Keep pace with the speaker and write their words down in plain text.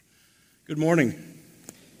Good morning.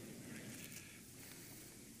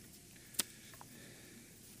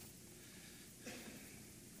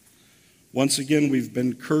 Once again, we've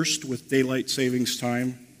been cursed with daylight savings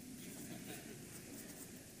time.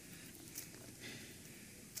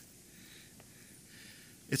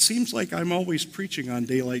 It seems like I'm always preaching on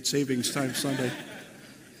daylight savings time Sunday.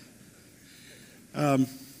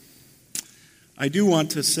 I do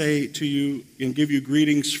want to say to you and give you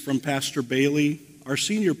greetings from Pastor Bailey. Our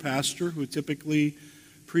senior pastor, who typically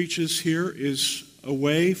preaches here, is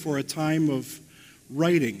away for a time of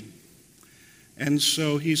writing. And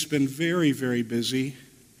so he's been very, very busy.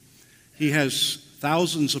 He has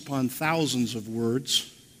thousands upon thousands of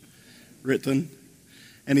words written.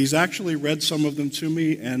 And he's actually read some of them to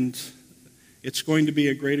me, and it's going to be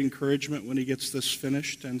a great encouragement when he gets this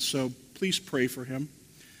finished. And so please pray for him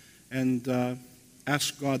and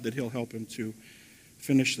ask God that he'll help him to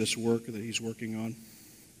finish this work that he's working on.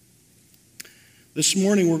 This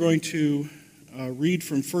morning we're going to read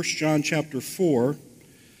from 1 John chapter 4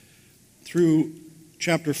 through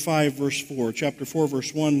chapter 5, verse 4. Chapter 4,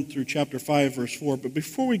 verse 1 through chapter 5, verse 4. But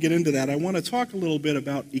before we get into that, I want to talk a little bit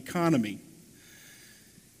about economy.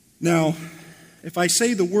 Now, if I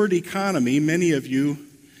say the word economy, many of you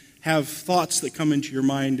have thoughts that come into your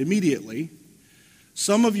mind immediately.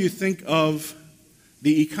 Some of you think of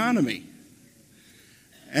the economy.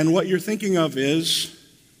 And what you're thinking of is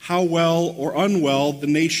how well or unwell the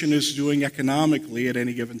nation is doing economically at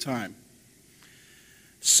any given time.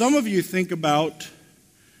 Some of you think about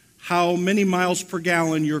how many miles per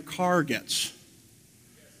gallon your car gets,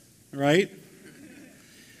 right?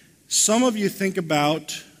 Some of you think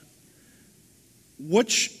about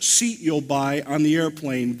which seat you'll buy on the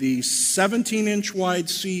airplane, the 17-inch wide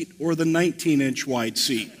seat or the 19-inch wide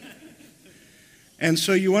seat. And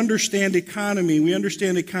so you understand economy. We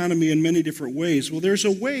understand economy in many different ways. Well, there's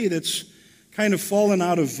a way that's kind of fallen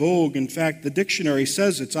out of vogue. In fact, the dictionary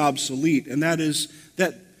says it's obsolete, and that is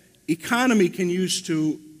that economy can use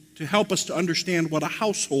to help us to understand what a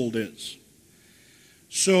household is.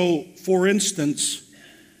 So, for instance,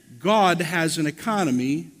 God has an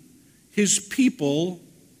economy. His people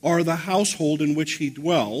are the household in which he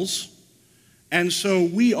dwells, and so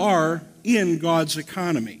we are in God's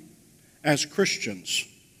economy as Christians.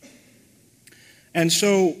 And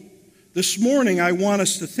so this morning I want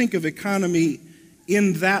us to think of economy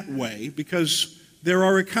in that way, because there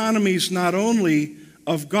are economies not only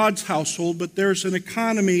of God's household, but there's an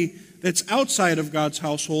economy that's outside of God's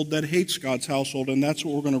household that hates God's household, and that's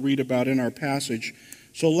what we're going to read about in our passage.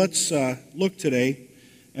 So let's look today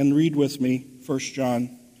and read with me 1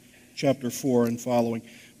 John chapter 4 and following.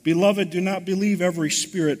 Beloved, do not believe every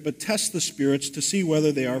spirit, but test the spirits to see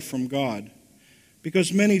whether they are from God,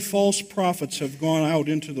 because many false prophets have gone out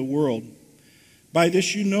into the world. By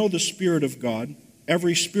this you know the Spirit of God.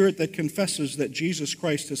 Every spirit that confesses that Jesus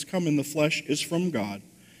Christ has come in the flesh is from God,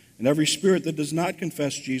 and every spirit that does not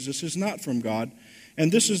confess Jesus is not from God.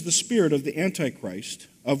 And this is the spirit of the Antichrist,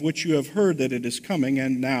 of which you have heard that it is coming,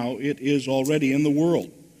 and now it is already in the world.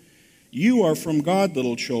 You are from God,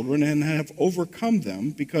 little children, and have overcome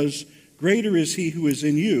them, because greater is he who is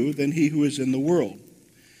in you than he who is in the world.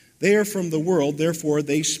 They are from the world, therefore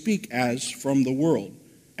they speak as from the world,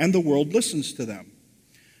 and the world listens to them.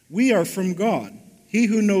 We are from God. He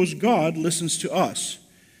who knows God listens to us.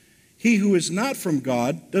 He who is not from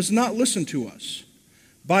God does not listen to us.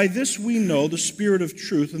 By this we know the spirit of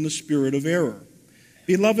truth and the spirit of error.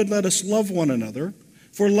 Beloved, let us love one another,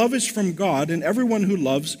 for love is from God, and everyone who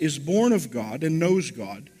loves is born of God and knows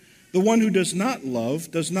God. The one who does not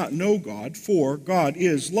love does not know God, for God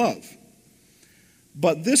is love.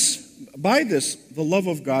 But by this the love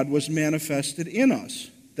of God was manifested in us,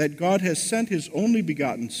 that God has sent his only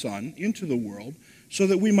begotten Son into the world so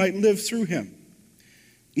that we might live through him.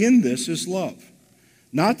 In this is love.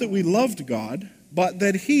 Not that we loved God, but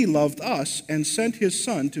that he loved us and sent his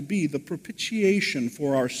Son to be the propitiation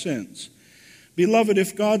for our sins. Beloved,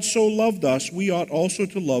 if God so loved us, we ought also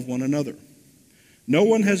to love one another. No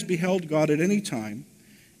one has beheld God at any time.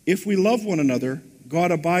 If we love one another,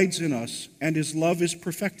 God abides in us, and his love is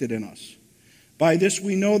perfected in us. By this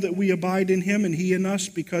we know that we abide in him and he in us,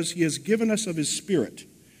 because he has given us of his Spirit.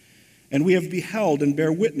 And we have beheld and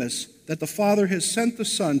bear witness that the Father has sent the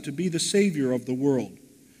Son to be the Savior of the world.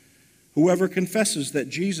 Whoever confesses that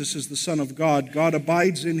Jesus is the Son of God, God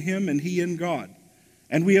abides in him and he in God.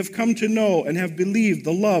 And we have come to know and have believed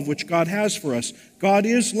the love which God has for us. God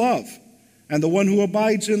is love, and the one who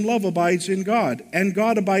abides in love abides in God, and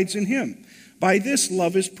God abides in him. By this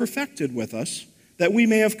love is perfected with us, that we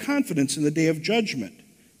may have confidence in the day of judgment,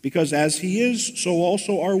 because as he is, so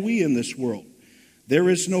also are we in this world. There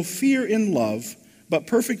is no fear in love, but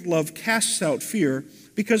perfect love casts out fear,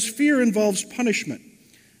 because fear involves punishment,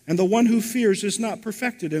 and the one who fears is not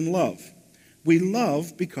perfected in love. We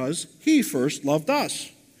love because he first loved us.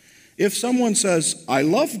 If someone says, I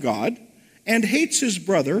love God, and hates his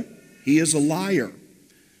brother, he is a liar.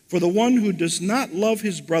 For the one who does not love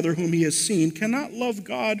his brother whom he has seen cannot love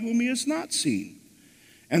God whom he has not seen.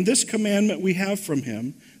 And this commandment we have from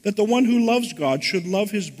him, that the one who loves God should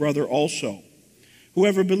love his brother also.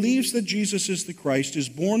 Whoever believes that Jesus is the Christ is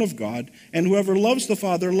born of God, and whoever loves the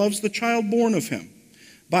Father loves the child born of him.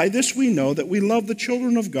 By this we know that we love the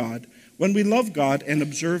children of God, when we love God and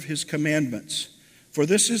observe his commandments. For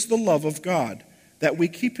this is the love of God, that we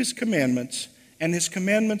keep his commandments, and his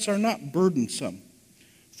commandments are not burdensome.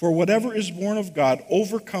 For whatever is born of God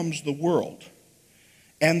overcomes the world.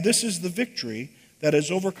 And this is the victory that has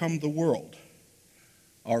overcome the world,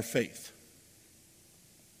 our faith.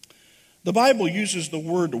 The Bible uses the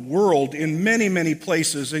word world in many, many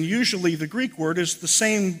places, and usually the Greek word is the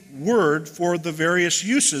same word for the various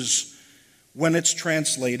uses when it's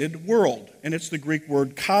translated world, and it's the Greek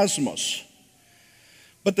word cosmos.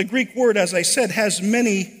 But the Greek word, as I said, has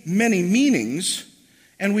many, many meanings,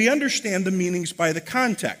 and we understand the meanings by the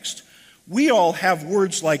context. We all have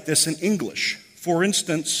words like this in English. For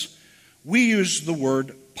instance, we use the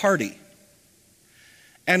word party.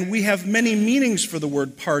 And we have many meanings for the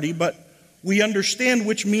word party, but we understand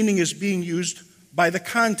which meaning is being used by the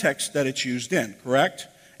context that it's used in, correct?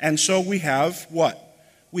 And so we have what?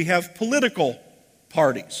 We have political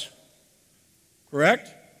parties, correct?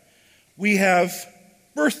 We have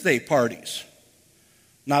birthday parties,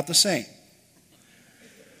 not the same.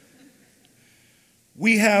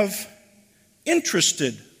 We have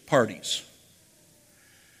interested parties.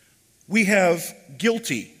 We have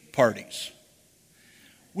guilty parties.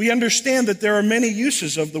 We understand that there are many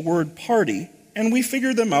uses of the word party, and we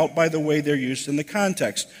figure them out by the way they're used in the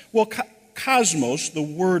context. Well, cosmos, the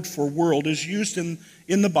word for world, is used in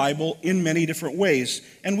the Bible in many different ways,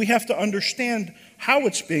 and we have to understand how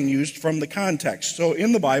it's being used from the context. So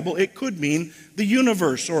in the Bible, it could mean the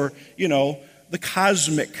universe or, the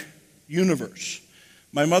cosmic universe.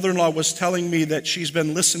 My mother-in-law was telling me that she's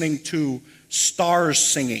been listening to stars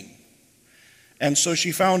singing. And so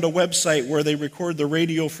she found a website where they record the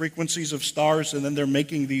radio frequencies of stars, and then they're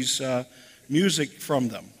making these music from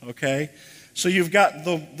them, okay? So you've got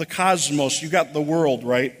the cosmos, you've got the world,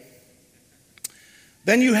 right?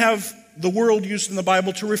 Then you have the world used in the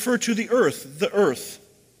Bible to refer to the earth,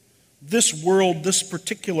 this world, this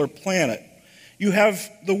particular planet. You have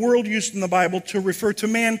the world used in the Bible to refer to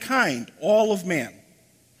mankind, all of man.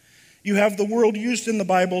 You have the world used in the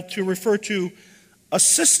Bible to refer to a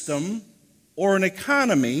system or an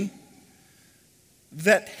economy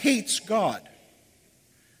that hates God.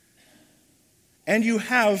 And you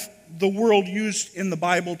have the world used in the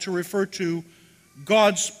Bible to refer to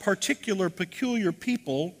God's particular, peculiar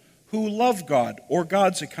people who love God, or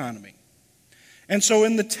God's economy. And so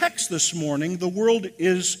in the text this morning, the world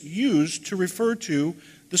is used to refer to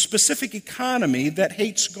the specific economy that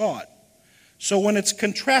hates God. So when it's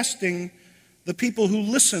contrasting the people who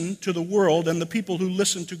listen to the world and the people who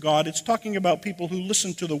listen to God, it's talking about people who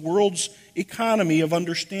listen to the world's economy of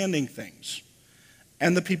understanding things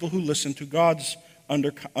and the people who listen to God's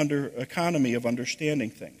under economy of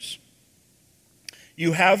understanding things.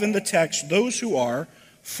 You have in the text those who are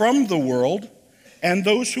from the world and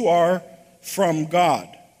those who are from God,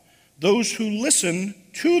 those who listen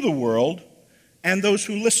to the world and those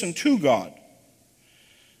who listen to God.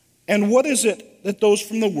 And what is it that those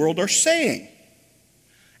from the world are saying?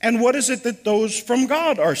 And what is it that those from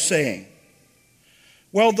God are saying?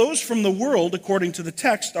 Well, those from the world, according to the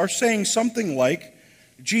text, are saying something like,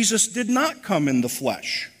 Jesus did not come in the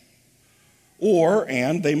flesh.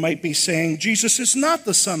 And they might be saying, Jesus is not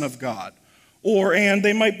the Son of God. And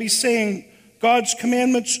they might be saying, God's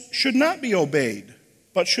commandments should not be obeyed,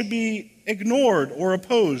 but should be ignored or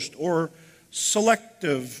opposed or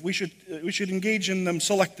selective. We should engage in them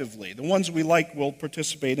selectively. The ones we like we'll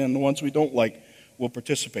participate in, the ones we don't like we'll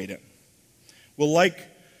participate in. We'll like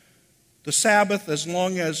the Sabbath as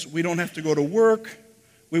long as we don't have to go to work.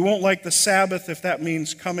 We won't like the Sabbath if that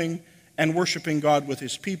means coming and worshiping God with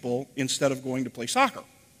his people instead of going to play soccer.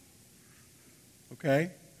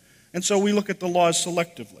 Okay? And so we look at the laws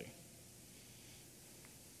selectively.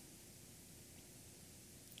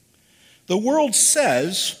 The world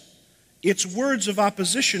says its words of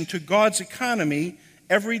opposition to God's economy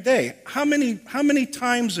every day. How many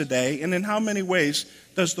times a day and in how many ways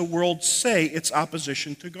does the world say its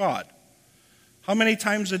opposition to God? How many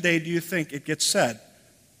times a day do you think it gets said?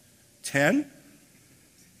 10?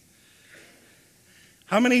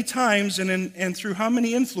 How many times and through how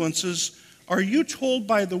many influences are you told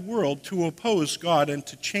by the world to oppose God and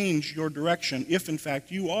to change your direction if, in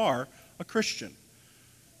fact, you are a Christian?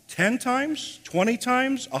 10 times? 20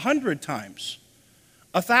 times? 100 times?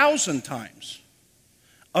 1,000 times?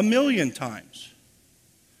 1,000,000 times?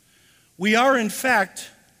 We are, in fact,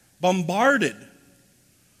 bombarded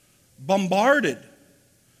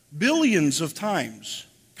billions of times,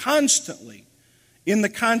 constantly, in the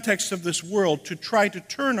context of this world to try to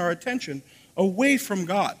turn our attention away from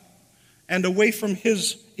God and away from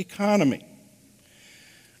His economy.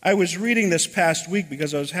 I was reading this past week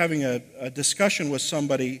because I was having a discussion with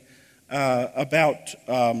somebody about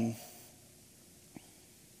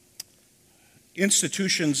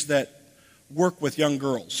institutions that work with young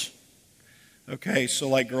girls. Okay, so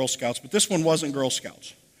like Girl Scouts, but this one wasn't Girl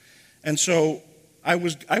Scouts. And so I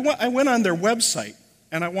went on their website,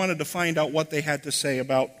 and I wanted to find out what they had to say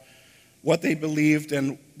about what they believed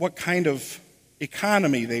and what kind of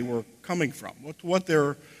economy they were coming from, what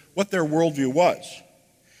their worldview was.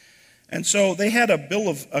 And so they had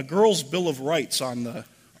a girl's Bill of Rights on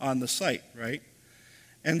the site, right?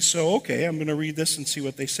 And so, okay, I'm going to read this and see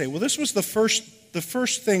what they say. Well, this was the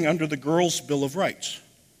first thing under the girl's Bill of Rights.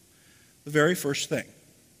 The very first thing.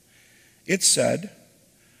 It said,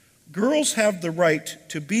 girls have the right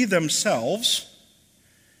to be themselves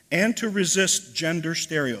and to resist gender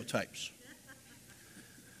stereotypes.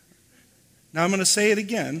 Now I'm going to say it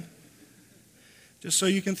again, just so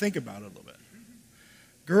you can think about it a little bit.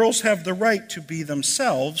 Girls have the right to be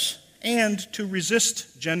themselves and to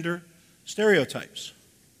resist gender stereotypes.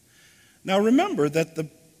 Now remember that the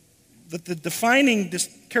defining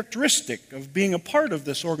characteristic of being a part of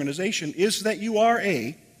this organization is that you are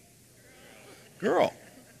a girl.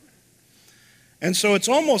 And so it's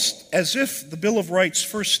almost as if the Bill of Rights'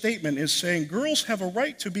 first statement is saying girls have a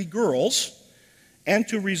right to be girls and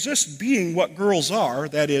to resist being what girls are,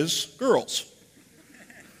 that is, girls.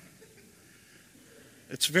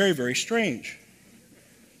 It's very, very strange.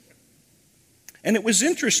 And it was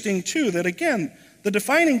interesting, too, that again, the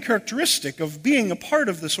defining characteristic of being a part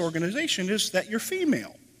of this organization is that you're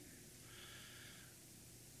female.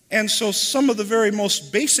 And so some of the very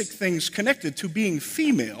most basic things connected to being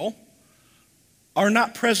female are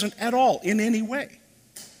not present at all in any way.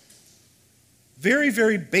 Very,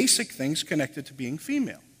 very basic things connected to being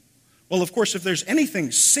female. Well, of course, if there's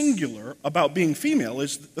anything singular about being female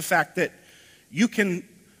is the fact that you can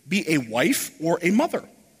be a wife or a mother.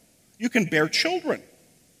 You can bear children.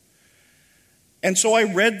 And so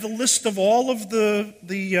I read the list of all of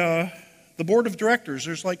the board of directors.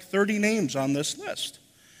 There's like 30 names on this list.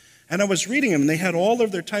 And I was reading them, and they had all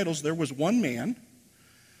of their titles. There was one man,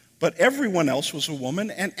 but everyone else was a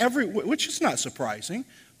woman, and which is not surprising,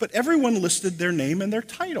 but everyone listed their name and their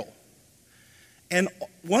title. And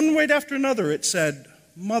one right after another, it said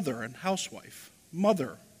mother and housewife.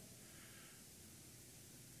 Mother.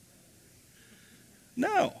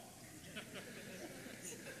 No.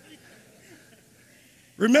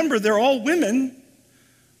 Remember, they're all women,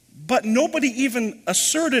 but nobody even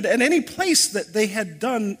asserted at any place that they had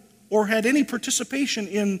done or had any participation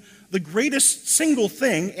in the greatest single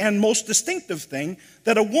thing and most distinctive thing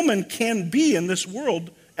that a woman can be in this world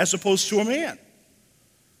as opposed to a man.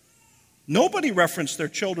 Nobody referenced their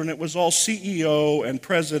children. It was all CEO and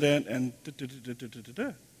president and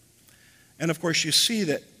da-da-da-da-da-da-da. And of course, you see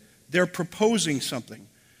that they're proposing something,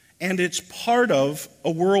 and it's part of a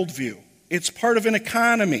worldview. It's part of an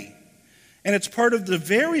economy. And it's part of the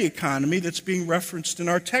very economy that's being referenced in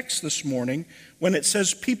our text this morning when it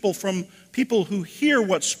says people who hear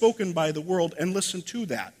what's spoken by the world and listen to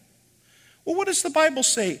that. Well, what does the Bible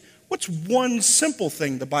say? What's one simple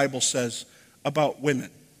thing the Bible says about women,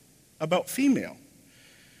 about female?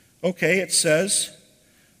 Okay, it says,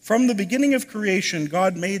 from the beginning of creation,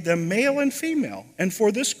 God made them male and female. And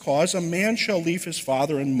for this cause, a man shall leave his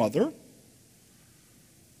father and mother,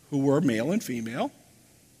 who were male and female,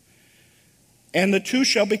 and the two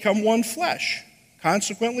shall become one flesh.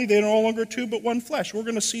 Consequently, they are no longer two, but one flesh. We're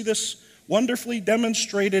going to see this wonderfully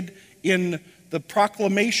demonstrated in the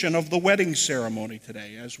proclamation of the wedding ceremony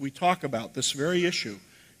today as we talk about this very issue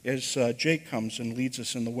as Jake comes and leads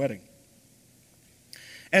us in the wedding.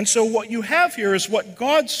 And so what you have here is what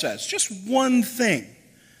God says, just one thing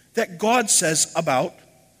that God says about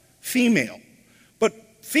female. But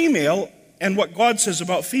female and what God says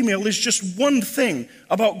about female is just one thing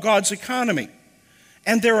about God's economy.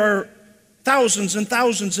 And there are thousands and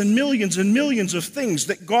thousands and millions of things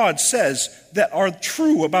that God says that are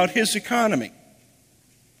true about his economy.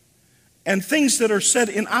 And things that are said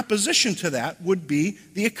in opposition to that would be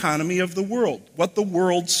the economy of the world. What the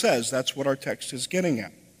world says, that's what our text is getting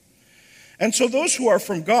at. And so those who are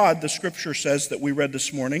from God, the scripture says that we read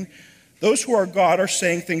this morning, those who are God are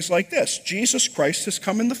saying things like this: Jesus Christ has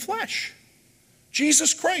come in the flesh.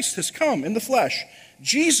 Jesus Christ has come in the flesh.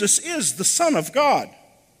 Jesus is the Son of God.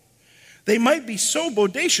 They might be so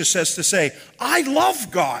bodacious as to say, I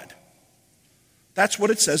love God. That's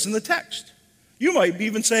what it says in the text. You might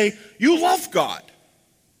even say, you love God.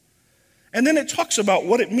 And then it talks about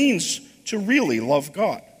what it means to really love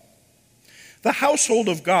God. The household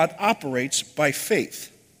of God operates by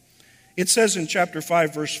faith. It says in chapter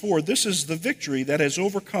 5, verse 4, this is the victory that has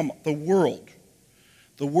overcome the world.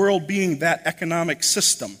 The world being that economic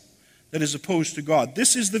system that is opposed to God.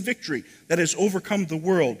 This is the victory that has overcome the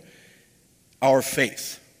world, our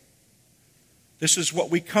faith. This is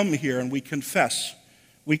what we come here and we confess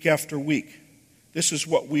week after week. This is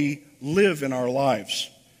what we live in our lives.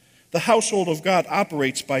 The household of God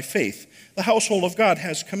operates by faith. The household of God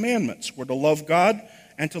has commandments. We're to love God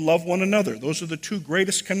and to love one another. Those are the two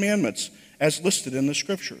greatest commandments as listed in the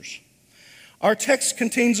scriptures. Our text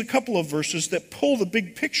contains a couple of verses that pull the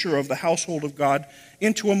big picture of the household of God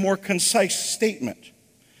into a more concise statement.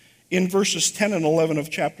 In verses 10 and 11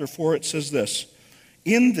 of chapter 4, it says this: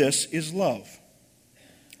 in this is love.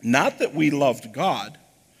 Not that we loved God,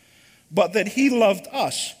 but that he loved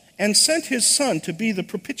us and sent his Son to be the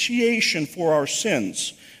propitiation for our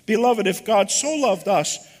sins. Beloved, if God so loved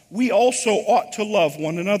us, we also ought to love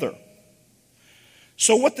one another.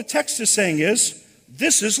 So what the text is saying is,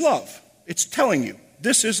 this is love. It's telling you,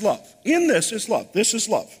 this is love. In this is love. This is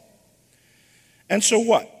love. And so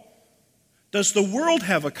what? Does the world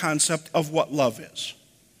have a concept of what love is?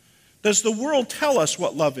 Does the world tell us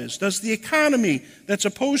what love is? Does the economy that's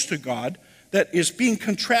opposed to God, that is being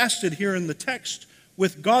contrasted here in the text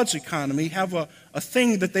with God's economy, have a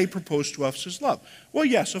thing that they propose to us as love? Well,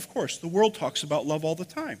 yes, of course. The world talks about love all the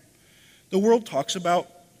time. The world talks about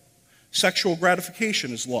sexual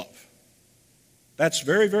gratification as love. That's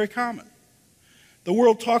very, very common. The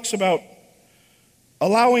world talks about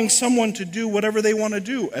allowing someone to do whatever they want to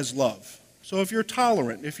do as love. So if you're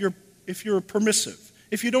tolerant, if you're permissive,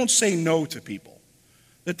 if you don't say no to people,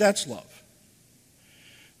 that's love.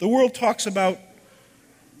 The world talks about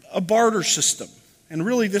a barter system. And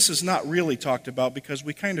really, this is not really talked about because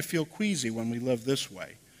we kind of feel queasy when we live this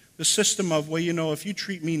way. The system of, well, if you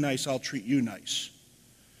treat me nice, I'll treat you nice.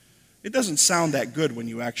 It doesn't sound that good when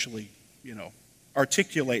you actually,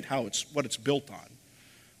 articulate what it's built on.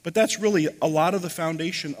 But that's really a lot of the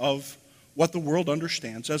foundation of what the world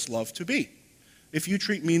understands as love to be. If you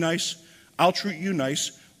treat me nice, I'll treat you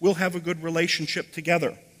nice. We'll have a good relationship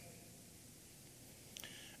together.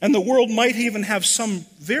 And the world might even have some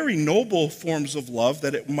very noble forms of love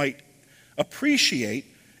that it might appreciate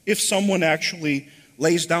if someone actually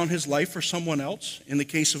lays down his life for someone else. In the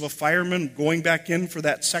case of a fireman going back in for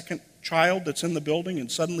that second child that's in the building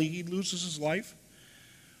and suddenly he loses his life.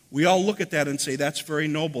 We all look at that and say, that's very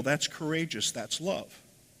noble, that's courageous, that's love.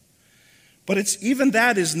 But even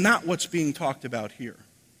that is not what's being talked about here.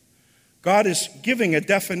 God is giving a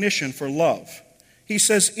definition for love. He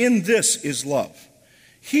says, in this is love.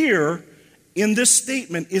 Here, in this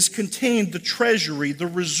statement, is contained the treasury, the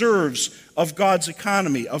reserves of God's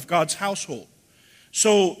economy, of God's household.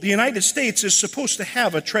 So the United States is supposed to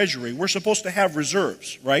have a treasury. We're supposed to have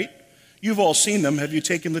reserves, right? You've all seen them. Have you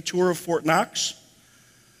taken the tour of Fort Knox?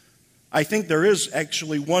 I think there is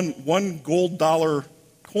actually one gold dollar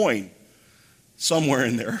coin somewhere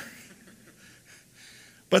in there.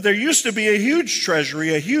 But there used to be a huge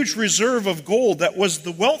treasury, a huge reserve of gold that was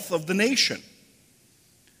the wealth of the nation,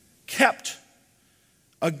 kept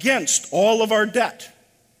against all of our debt,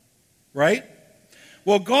 right?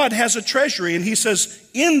 Well, God has a treasury, and he says,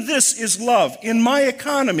 in this is love, in my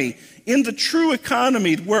economy, in the true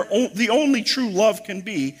economy where the only true love can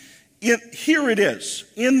be, here it is.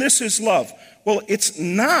 In this is love. Well, it's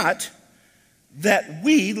not that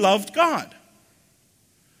we loved God.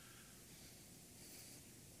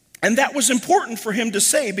 And that was important for him to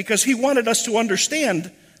say because he wanted us to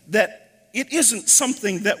understand that it isn't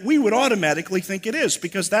something that we would automatically think it is,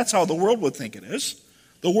 because that's how the world would think it is.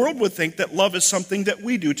 The world would think that love is something that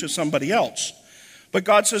we do to somebody else. But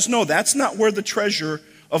God says, no, that's not where the treasure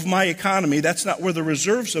of my economy, that's not where the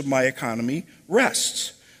reserves of my economy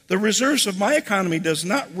rests. The reserves of my economy does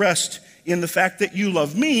not rest in the fact that you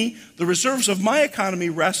love me. The reserves of my economy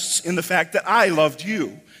rests in the fact that I loved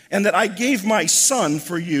you and that I gave my Son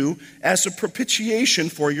for you as a propitiation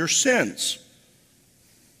for your sins.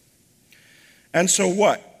 And so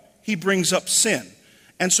what? He brings up sin.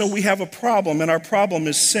 And so we have a problem, and our problem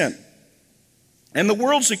is sin. And the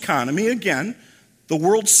world's economy, again, the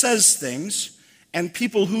world says things, and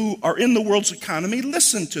people who are in the world's economy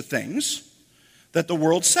listen to things that the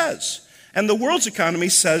world says. And the world's economy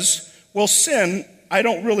says, well, sin, I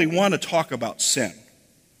don't really want to talk about sin.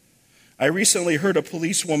 I recently heard a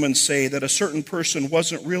policewoman say that a certain person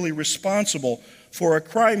wasn't really responsible for a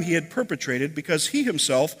crime he had perpetrated because he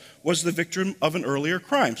himself was the victim of an earlier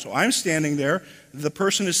crime. So I'm standing there, the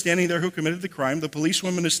person is standing there who committed the crime, the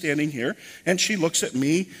policewoman is standing here, and she looks at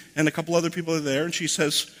me and a couple other people are there, and she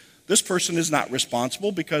says, this person is not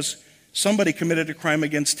responsible because somebody committed a crime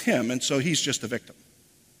against him, and so he's just a victim.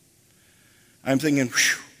 I'm thinking,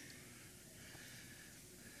 whew,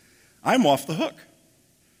 I'm off the hook.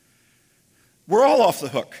 We're all off the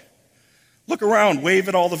hook. Look around, wave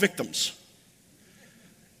at all the victims.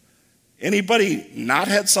 Anybody not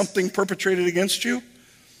had something perpetrated against you?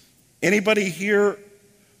 Anybody here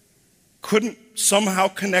couldn't somehow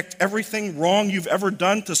connect everything wrong you've ever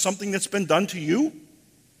done to something that's been done to you?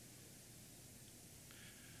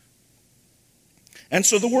 And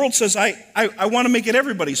so the world says, I want to make it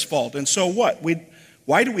everybody's fault. And so what?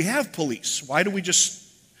 Why do we have police? Why do we just,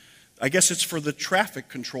 I guess it's for the traffic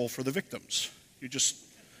control for the victims. You're just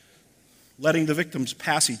letting the victims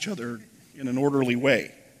pass each other in an orderly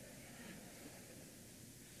way.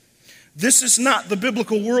 This is not the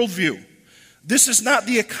biblical worldview. This is not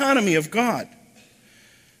the economy of God.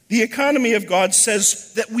 The economy of God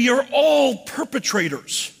says that we are all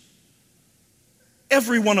perpetrators.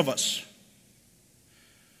 Every one of us.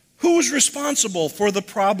 Who is responsible for the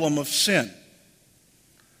problem of sin?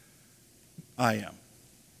 I am.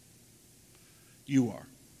 You are.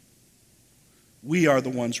 We are the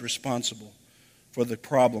ones responsible for the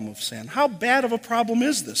problem of sin. How bad of a problem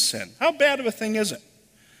is this sin? How bad of a thing is it?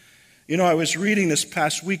 You know, I was reading this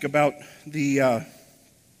past week about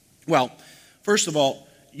first of all,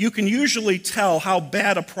 you can usually tell how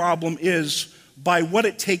bad a problem is by what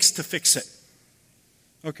it takes to fix it.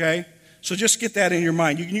 Okay? So just get that in your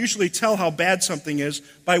mind. You can usually tell how bad something is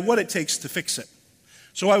by what it takes to fix it.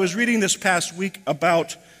 So I was reading this past week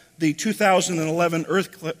about the 2011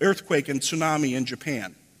 earthquake and tsunami in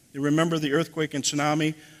Japan. You remember the earthquake and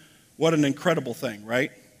tsunami? What an incredible thing,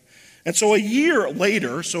 right? And so a year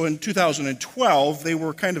later, so in 2012, they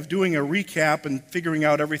were kind of doing a recap and figuring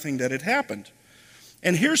out everything that had happened.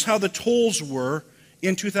 And here's how the tolls were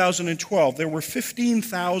in 2012. There were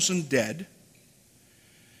 15,000 dead,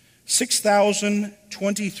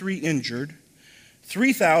 6,023 injured,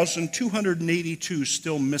 3,282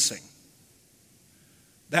 still missing.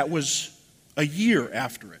 That was a year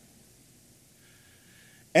after it.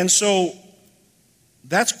 And so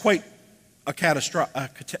that's quite a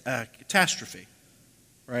catastrophe,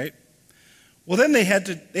 right? Well, then they had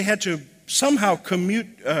to somehow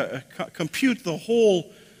compute the whole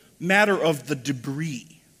matter of the debris.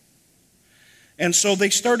 And so they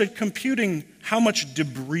started computing how much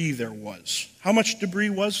debris there was. How much debris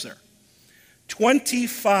was there?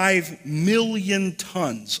 25 million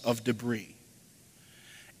tons of debris.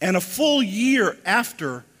 And a full year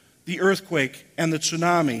after the earthquake and the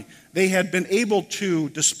tsunami, they had been able to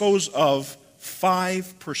dispose of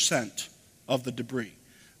 5% of the debris.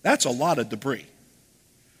 That's a lot of debris.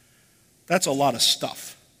 That's a lot of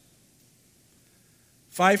stuff.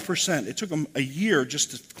 5%. It took them a year just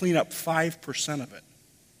to clean up 5% of it.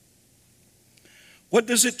 What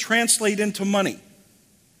does it translate into money?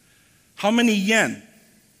 How many yen?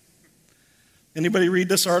 Anybody read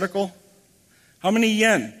this article? How many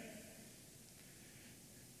yen?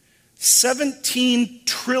 17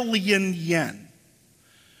 trillion yen,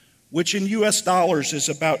 which in US dollars is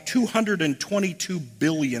about $222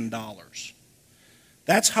 billion.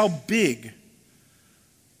 That's how big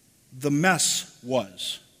the mess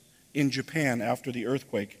was in Japan after the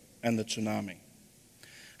earthquake and the tsunami.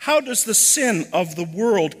 How does the sin of the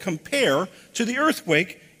world compare to the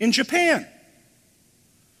earthquake in Japan?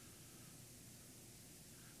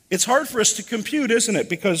 It's hard for us to compute, isn't it?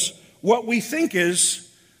 Because what we think is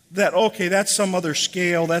that, okay, that's some other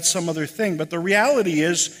scale, that's some other thing. But the reality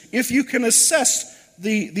is, if you can assess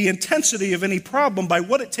the intensity of any problem by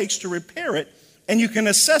what it takes to repair it, and you can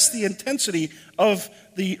assess the intensity of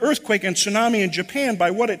the earthquake and tsunami in Japan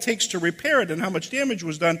by what it takes to repair it and how much damage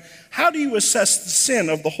was done, how do you assess the sin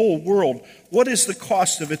of the whole world? What is the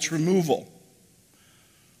cost of its removal?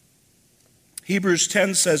 Hebrews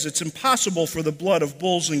 10 says, it's impossible for the blood of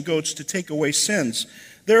bulls and goats to take away sins.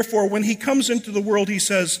 Therefore, when he comes into the world, he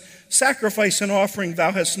says, sacrifice and offering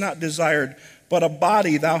thou hast not desired, but a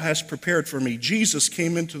body thou hast prepared for me. Jesus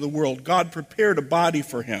came into the world. God prepared a body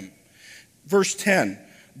for him. Verse 10,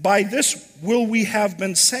 by this will we have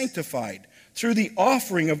been sanctified through the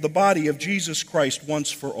offering of the body of Jesus Christ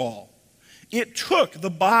once for all. It took the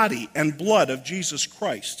body and blood of Jesus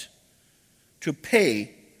Christ to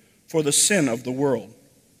pay for the sin of the world.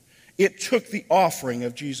 It took the offering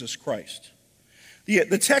of Jesus Christ.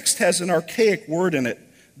 The text has an archaic word in it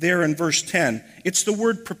there in verse 10. It's the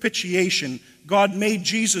word propitiation. God made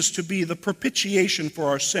Jesus to be the propitiation for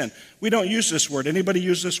our sin. We don't use this word. Anybody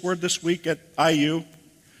use this word this week at IU?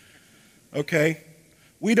 Okay.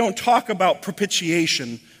 We don't talk about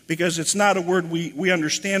propitiation because it's not a word we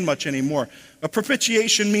understand much anymore. A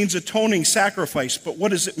propitiation means atoning sacrifice, but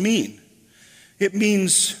what does it mean? It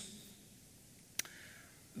means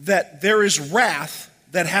that there is wrath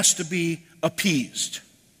that has to be appeased.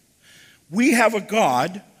 We have a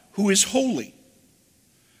God who is holy,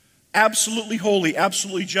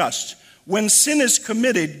 absolutely just. When sin is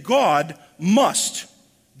committed, God must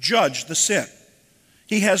judge the sin.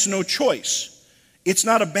 He has no choice. It's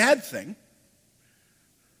not a bad thing.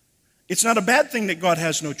 It's not a bad thing that God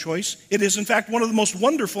has no choice. It is, in fact, one of the most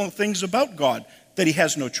wonderful things about God, that he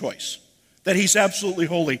has no choice, that he's absolutely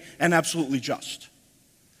holy and absolutely just.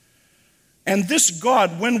 And this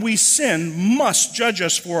God, when we sin, must judge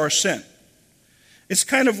us for our sin. It's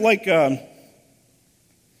kind of like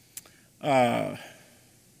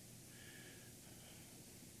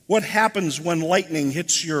what happens when lightning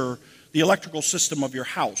hits the electrical system of your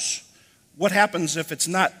house. What happens if it's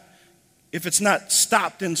not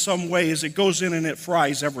stopped in some way as it goes in and it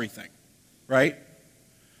fries everything, right?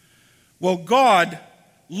 Well, God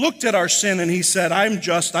looked at our sin and he said, I'm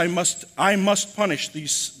just, I must punish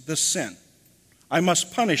this sin. I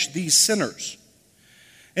must punish these sinners.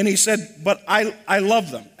 And he said, but I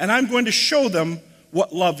love them, and I'm going to show them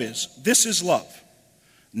what love is. This is love.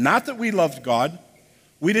 Not that we loved God.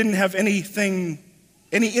 We didn't have any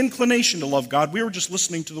inclination to love God. We were just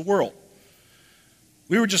listening to the world.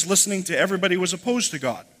 We were just listening to everybody who was opposed to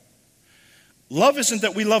God. Love isn't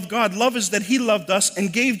that we love God. Love is that he loved us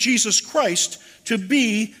and gave Jesus Christ to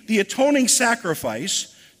be the atoning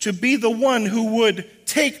sacrifice, to be the one who would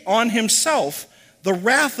take on himself the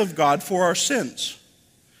wrath of God for our sins.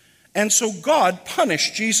 And so God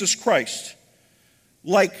punished Jesus Christ.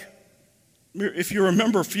 Like, if you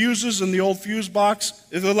remember fuses in the old fuse box,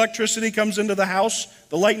 if electricity comes into the house,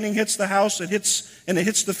 the lightning hits the house, it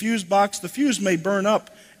hits the fuse box, the fuse may burn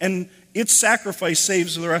up, and its sacrifice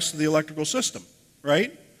saves the rest of the electrical system,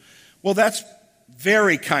 right? Well, that's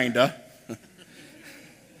very kinda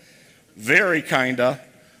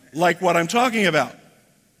like what I'm talking about.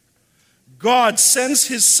 God sends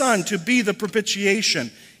his Son to be the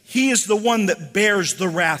propitiation. He is the one that bears the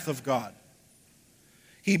wrath of God.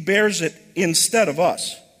 He bears it instead of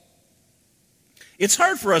us. It's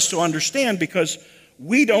hard for us to understand because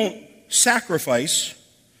we don't sacrifice.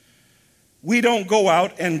 We don't go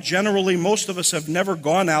out, and generally most of us have never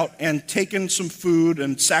gone out and taken some food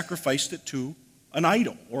and sacrificed it to an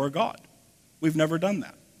idol or a god. We've never done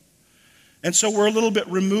that. And so we're a little bit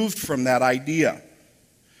removed from that idea.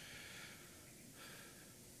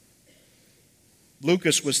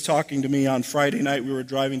 Lucas was talking to me on Friday night. We were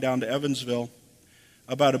driving down to Evansville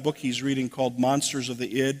about a book he's reading called Monsters of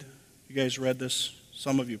the Id. You guys read this?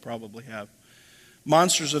 Some of you probably have.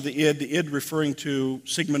 Monsters of the Id referring to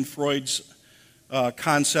Sigmund Freud's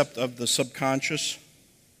concept of the subconscious,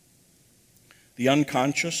 the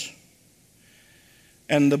unconscious.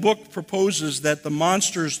 And the book proposes that the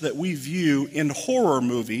monsters that we view in horror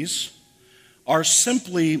movies are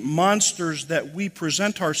simply monsters that we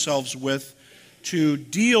present ourselves with to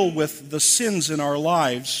deal with the sins in our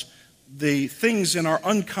lives, the things in our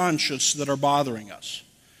unconscious that are bothering us.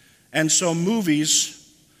 And so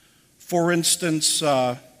movies, for instance,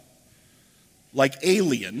 like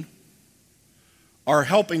Alien, are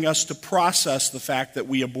helping us to process the fact that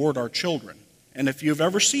we abort our children. And if you've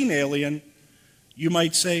ever seen Alien, you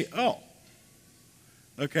might say, oh,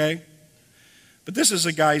 okay? But this is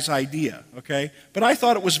a guy's idea, okay? But I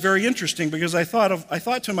thought it was very interesting because I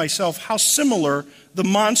thought to myself how similar the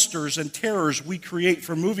monsters and terrors we create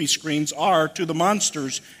for movie screens are to the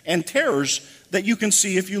monsters and terrors that you can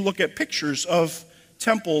see if you look at pictures of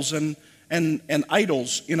temples and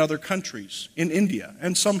idols in other countries, in India,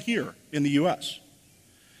 and some here in the U.S.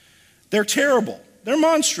 They're terrible. They're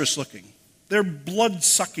monstrous looking. They're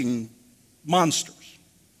blood-sucking monsters,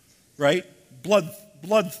 right?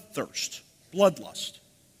 Bloodthirst. Bloodlust.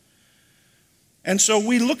 And so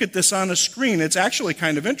we look at this on a screen. It's actually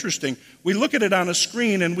kind of interesting. We look at it on a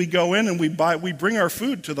screen and we go in and we bring our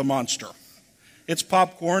food to the monster. It's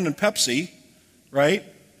popcorn and Pepsi, right?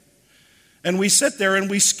 And we sit there and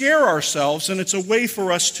we scare ourselves, and it's a way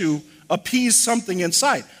for us to appease something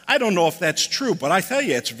inside. I don't know if that's true, but I tell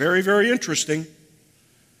you, it's very, very interesting.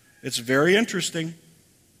 It's very interesting.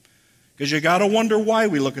 Because you got to wonder why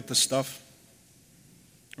we look at this stuff.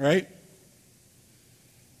 Right?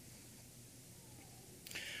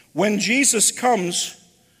 When Jesus comes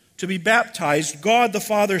to be baptized, God the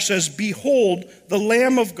Father says, "Behold, the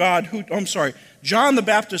Lamb of God who," John the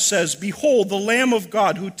Baptist says, "Behold, the Lamb of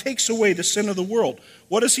God who takes away the sin of the world."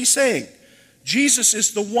 What is he saying? Jesus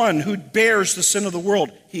is the one who bears the sin of the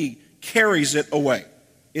world. He carries it away.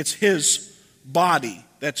 It's his body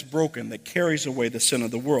that's broken that carries away the sin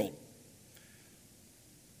of the world.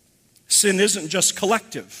 Sin isn't just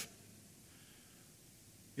collective.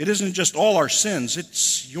 It isn't just all our sins.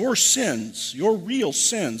 It's your sins, your real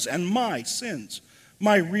sins, and my sins,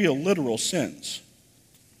 my real, literal sins.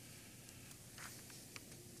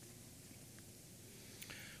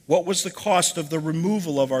 What was the cost of the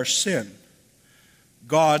removal of our sin?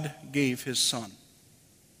 God gave his Son.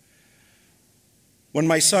 When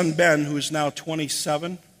my son Ben, who is now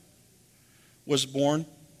 27, was born,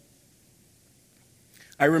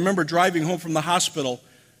 I remember driving home from the hospital.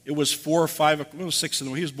 It was 4 or 5, it was 6 in the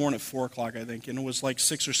morning. He was born at 4 o'clock, I think, and it was like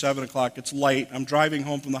 6 or 7 o'clock. It's light. I'm driving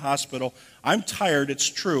home from the hospital. I'm tired, it's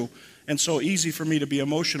true, and so easy for me to be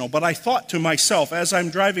emotional. But I thought to myself, as I'm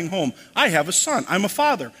driving home, I have a son. I'm a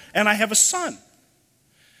father, and I have a son.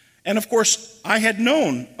 And of course, I had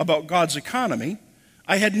known about God's economy.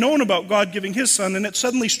 I had known about God giving his son, and it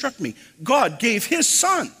suddenly struck me. God gave his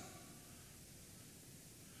son.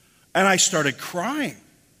 And I started crying.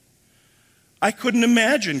 I couldn't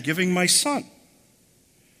imagine giving my son.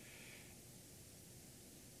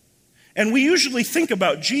 And we usually think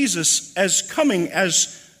about Jesus as coming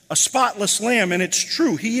as a spotless lamb, and it's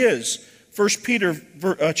true, he is. 1 Peter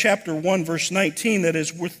chapter 1, verse 19,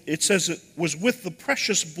 it says it was with the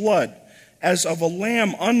precious blood as of a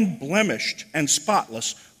lamb unblemished and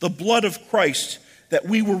spotless, the blood of Christ, that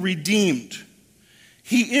we were redeemed.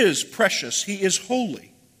 He is precious, he is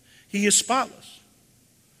holy, he is spotless.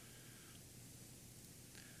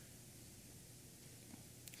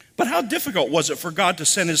 But how difficult was it for God to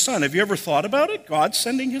send his son? Have you ever thought about it? God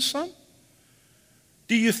sending his son?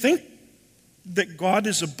 Do you think that God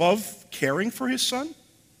is above caring for his son?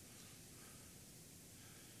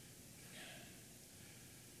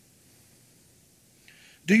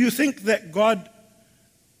 Do you think that God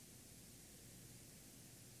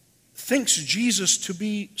thinks Jesus to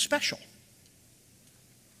be special?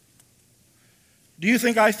 Do you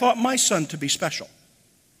think I thought my son to be special?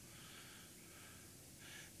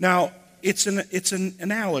 Now, it's an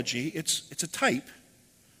analogy, it's a type,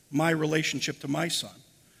 my relationship to my son.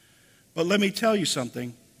 But let me tell you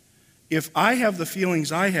something. If I have the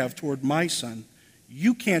feelings I have toward my son,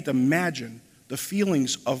 you can't imagine the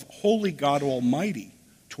feelings of holy God Almighty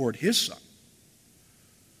toward his son.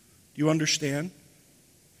 Do you understand?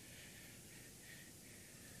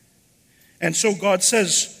 And so God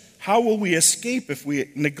says, how will we escape if we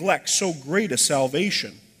neglect so great a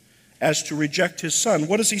salvation as to reject his son?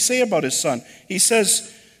 What does he say about his son? He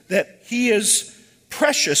says that he is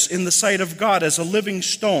precious in the sight of God as a living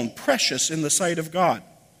stone. Precious in the sight of God.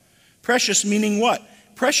 Precious meaning what?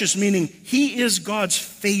 Precious meaning he is God's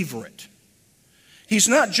favorite. He's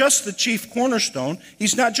not just the chief cornerstone.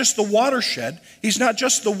 He's not just the watershed. He's not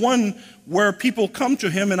just the one where people come to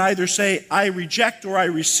him and either say, I reject or I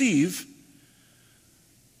receive.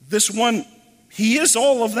 This one, he is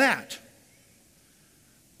all of that.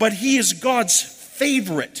 But he is God's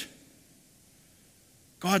favorite.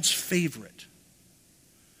 God's favorite.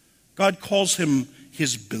 God calls him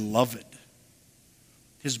his beloved.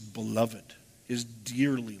 His beloved. His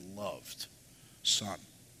dearly loved son.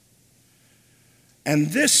 And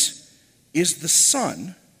this is the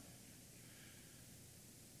son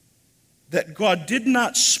that God did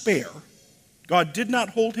not spare. God did not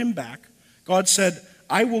hold him back. God said,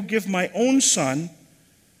 I will give my own son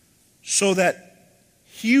so that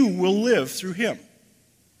you will live through him.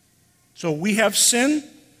 So we have sin.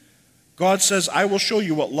 God says, I will show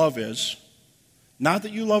you what love is. Not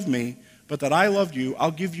that you love me, but that I loved you.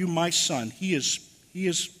 I'll give you my son. He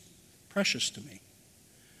is precious to me.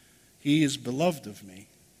 He is beloved of me.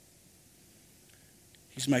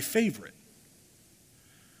 He's my favorite.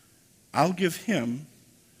 I'll give him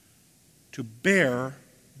to bear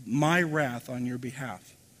my wrath on your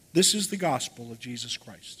behalf. This is the gospel of Jesus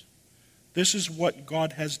Christ. This is what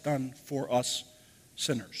God has done for us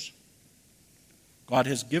sinners. God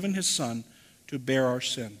has given his son to bear our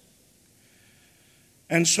sin.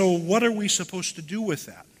 And so what are we supposed to do with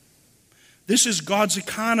that? This is God's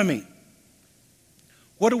economy.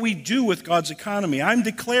 What do we do with God's economy? I'm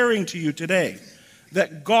declaring to you today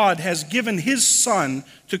that God has given his Son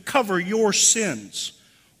to cover your sins.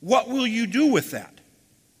 What will you do with that?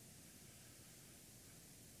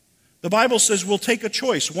 The Bible says we'll take a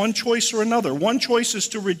choice, one choice or another. One choice is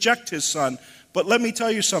to reject his Son. But let me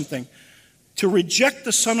tell you something. To reject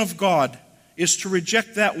the Son of God is to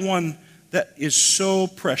reject that one that is so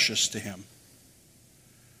precious to him.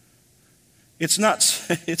 It's not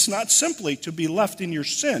simply to be left in your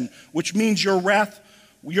sin, which means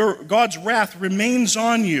God's wrath remains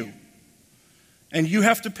on you, and you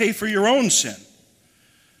have to pay for your own sin.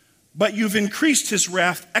 But you've increased his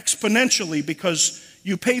wrath exponentially because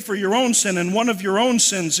you pay for your own sin, and one of your own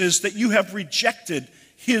sins is that you have rejected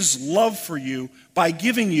his love for you by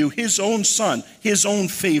giving you his own Son, his own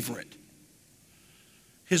favorite,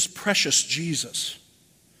 his precious Jesus.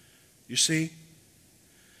 You see?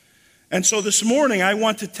 And so this morning I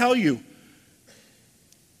want to tell you,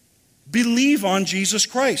 believe on Jesus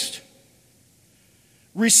Christ.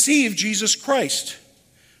 Receive Jesus Christ.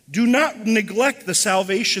 Do not neglect the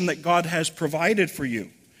salvation that God has provided for you.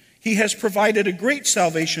 He has provided a great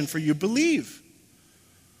salvation for you. Believe.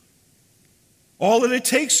 All that it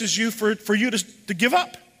takes is for you to give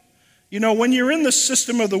up. You know, when you're in the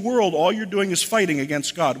system of the world, all you're doing is fighting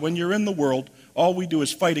against God. When you're in the world, all we do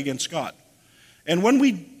is fight against God. And when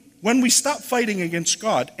we stop fighting against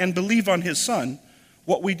God and believe on his Son,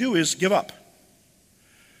 what we do is give up.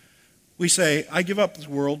 We say, I give up this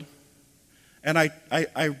world, and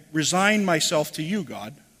I resign myself to you,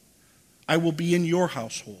 God. I will be in your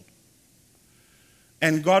household.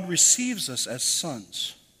 And God receives us as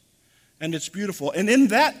sons. And it's beautiful. And in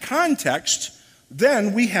that context,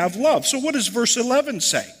 then we have love. So what does verse 11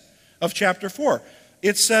 say of chapter 4?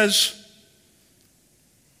 It says,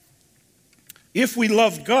 if we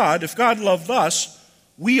loved God, if God loved us,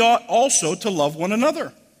 we ought also to love one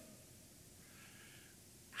another.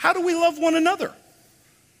 How do we love one another?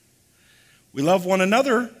 We love one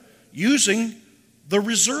another using the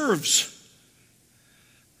reserves.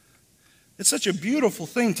 It's such a beautiful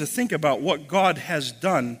thing to think about what God has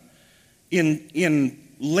done in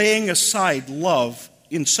laying aside love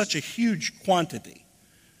in such a huge quantity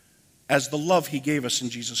as the love he gave us in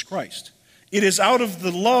Jesus Christ. It is out of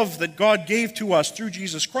the love that God gave to us through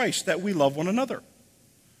Jesus Christ that we love one another.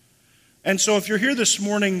 And so if you're here this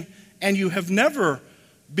morning and you have never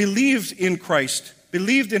believed in Christ,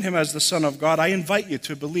 believed in him as the Son of God, I invite you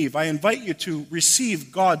to believe. I invite you to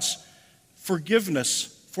receive God's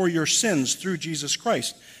forgiveness for your sins through Jesus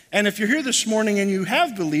Christ. And if you're here this morning and you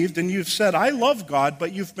have believed and you've said, I love God,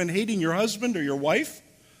 but you've been hating your husband or your wife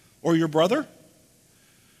or your brother,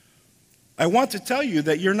 I want to tell you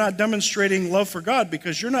that you're not demonstrating love for God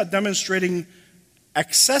because you're not demonstrating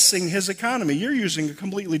accessing his economy. You're using a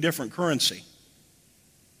completely different currency.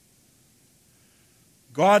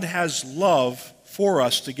 God has love for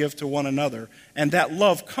us to give to one another, and that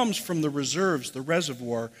love comes from the reserves, the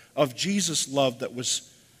reservoir of Jesus' love that was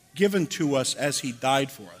given to us as he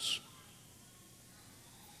died for us.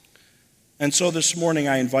 And so this morning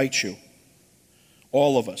I invite you,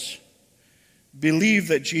 all of us, believe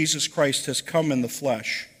that Jesus Christ has come in the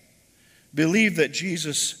flesh. Believe that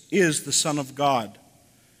Jesus is the Son of God.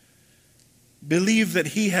 Believe that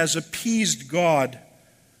he has appeased God,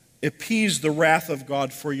 appeased the wrath of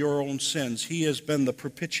God for your own sins. He has been the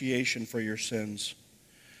propitiation for your sins.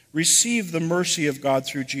 Receive the mercy of God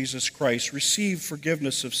through Jesus Christ. Receive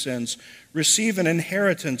forgiveness of sins. Receive an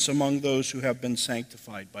inheritance among those who have been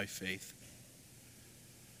sanctified by faith.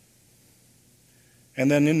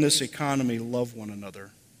 And then in this economy, love one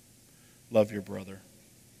another. Love your brother.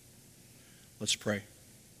 Let's pray.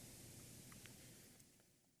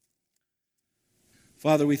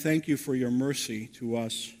 Father, we thank you for your mercy to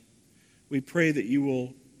us. We pray that you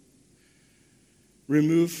will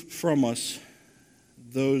remove from us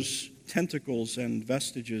those tentacles and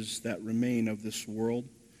vestiges that remain of this world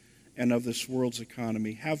and of this world's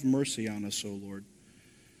economy. Have mercy on us, O Lord.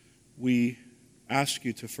 We ask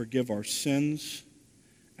you to forgive our sins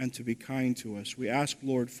and to be kind to us. We ask,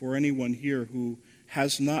 Lord, for anyone here who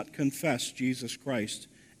has not confessed Jesus Christ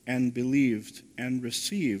and believed and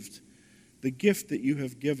received the gift that you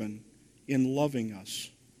have given in loving us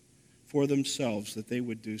for themselves, that they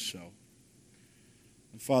would do so.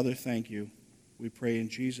 And Father, thank you. We pray in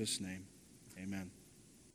Jesus' name. Amen.